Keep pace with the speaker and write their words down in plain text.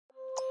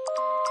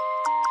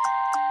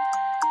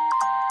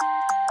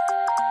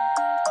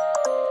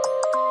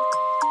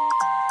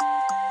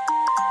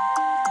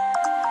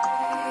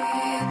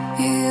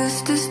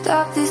used to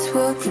stop this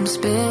world from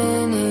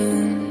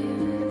spinning.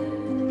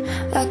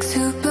 Like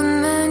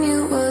Superman,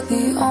 you were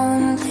the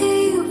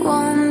only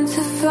one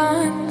to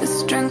find the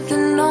strength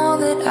in all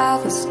that I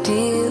was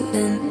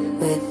dealing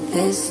with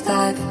this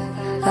life,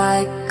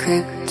 like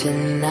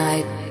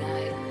kryptonite.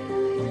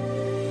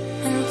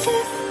 And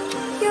if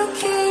you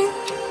keep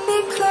me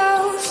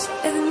close,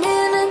 every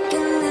minute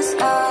in this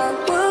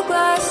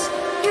hourglass,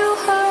 you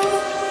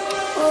hold.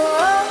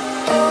 Oh, oh,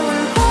 oh,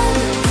 and when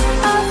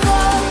I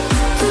fall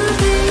to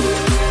be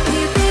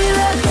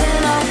there,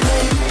 then I'll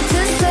wait to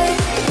save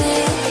me,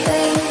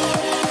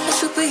 a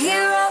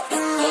superhero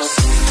in me.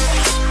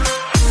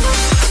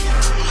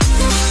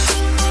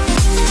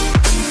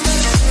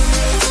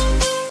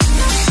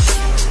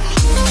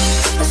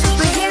 A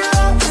superhero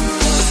in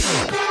me.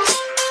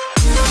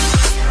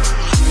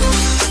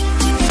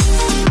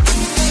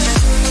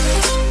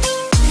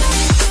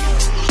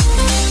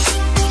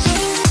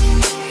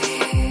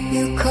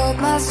 You called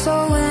my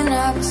soul when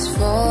I was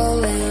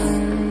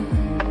falling.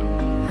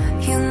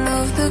 You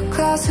moved the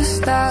clouds to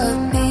stop